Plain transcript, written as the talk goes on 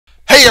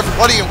Hey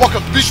everybody, and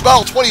welcome to Beach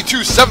Battle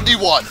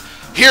 2271.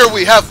 Here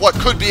we have what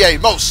could be a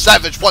most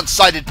savage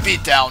one-sided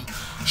beatdown.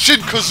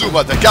 Shin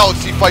Kazuma, the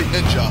Galaxy Fight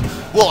Ninja,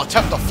 will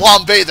attempt to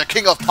flambe the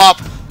King of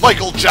Pop,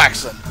 Michael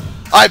Jackson.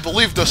 I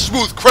believe the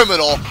smooth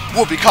criminal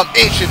will become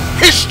ancient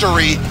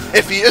history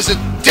if he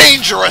isn't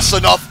dangerous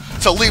enough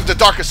to leave the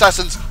Dark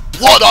Assassin's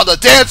blood on the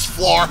dance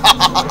floor.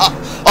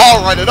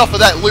 Alright, enough of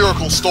that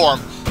lyrical storm.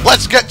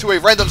 Let's get to a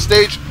random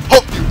stage.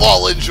 Hope you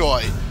all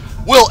enjoy.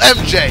 Will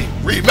MJ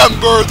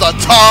remember the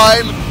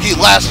time he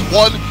last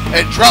won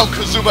and drowned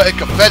Kazuma in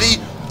confetti?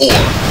 Or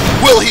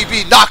will he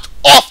be knocked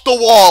off the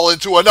wall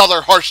into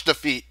another harsh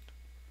defeat?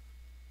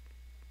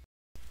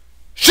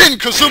 Shin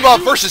Kazuma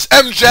versus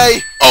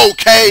MJ.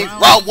 Okay,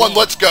 round one,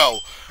 let's go.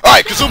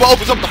 Alright, Kazuma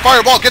opens up the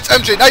fireball, gets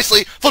MJ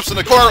nicely, flips in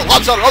the corner,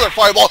 lobs out another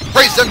fireball,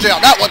 raises MJ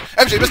on that one.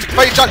 MJ missed a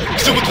confetti shot,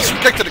 Kazuma with the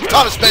sweep kick to the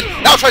katana spin,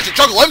 now tries to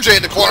juggle MJ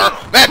in the corner.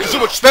 Man,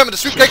 Kazuma spamming the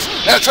sweep kicks,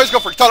 and tries to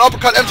go for a katana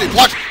uppercut. MJ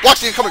blocks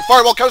the incoming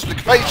fireball, counters with the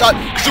confetti shot.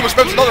 Kazuma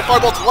spams another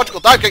fireball to the electrical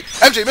dive kick.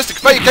 MJ missed the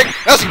confetti kick,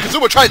 now see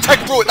Kazuma trying to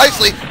tank through it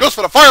nicely, goes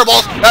for the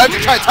fireballs, now MJ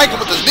trying to tank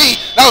him with his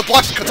knee, now he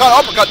blocks the katana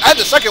uppercut and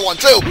the second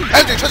one too.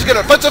 MJ tries to get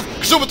offensive,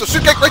 Kazuma with the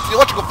sweep kick right to the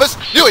electrical fist,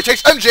 nearly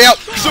takes MJ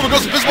out. Kazuma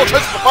goes invisible,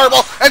 tries for the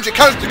fireball, MJ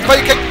counters with the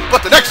confetti kick,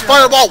 but the next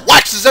fireball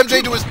waxes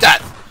MJ to his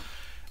death.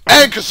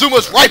 And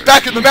Kazuma's right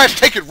back in the match,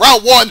 taking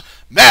round one.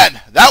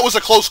 Man, that was a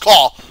close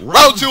call.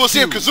 Round two, we'll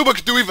see if Kazuma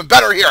can do even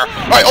better here.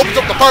 Alright, opens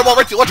up the fireball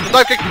right to the electrical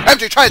dive kick.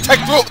 MJ trying to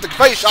tank through it with the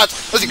confetti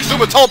shots. Let's see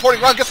Kazuma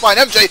teleporting around, gets behind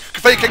MJ.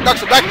 Confetti kick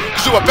knocks him back.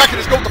 Kazuma back in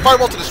his go with the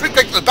fireball to the sweep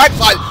kick to the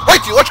backside. Right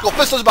to the electrical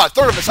fist, does about a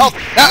third of his health.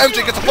 Now MJ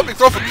gets a flipping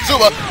throw from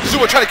Kazuma.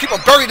 Kazuma trying to keep him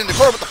buried in the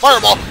corner with the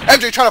fireball.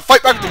 MJ trying to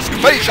fight back with the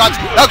confetti shots.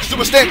 Now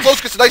Kazuma staying close,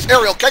 gets a nice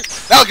aerial kick.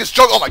 Now gets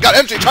juggled. Oh my god,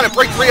 MJ trying to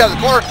break free out of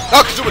the corner.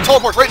 Now Kazuma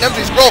teleports right in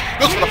MJ's grill,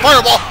 goes for the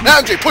fireball. Now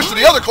MJ pushed to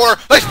the other corner.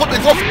 Nice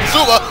flipping throw from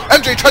Kazuma.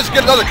 MJ tries to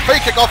get another confetti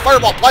kick off.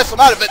 Fireball blasts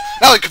him out of it.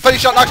 Now the confetti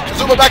shot knocks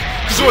Kazuma back.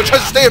 Kazuma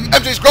tries to stay in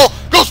MJ's grill.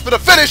 Goes for the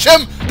finish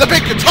him. The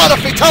big katana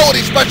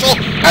fatality special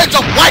ends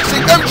up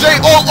waxing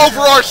MJ all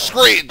over our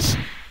screens.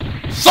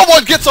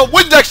 Someone gets a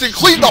Windex and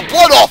clean the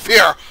blood off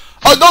here.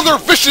 Another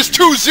vicious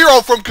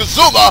 2-0 from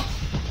Kazuma.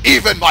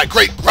 Even my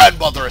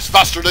great-grandmother is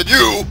faster than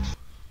you.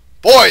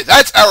 Boy,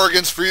 that's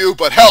arrogance for you,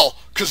 but hell,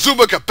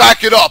 Kazuma can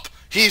back it up.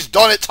 He's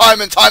done it time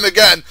and time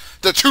again.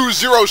 The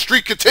 2-0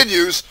 streak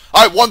continues.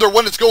 I wonder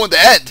when it's going to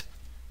end.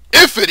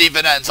 If it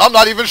even ends, I'm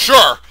not even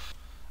sure.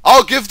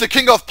 I'll give the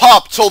King of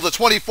Pop till the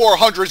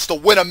 2400s to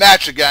win a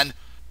match again.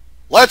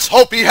 Let's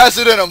hope he has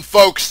it in him,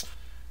 folks.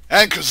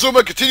 And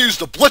Kazuma continues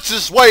to blitz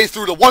his way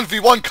through the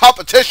 1v1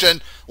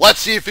 competition. Let's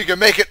see if he can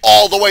make it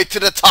all the way to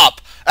the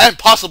top and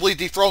possibly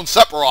dethrone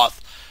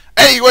Sephiroth.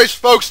 Anyways,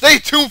 folks, stay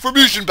tuned for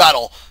Mugen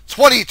Battle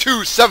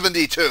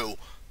 2272.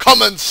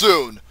 Coming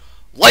soon.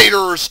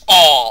 Laters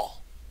all.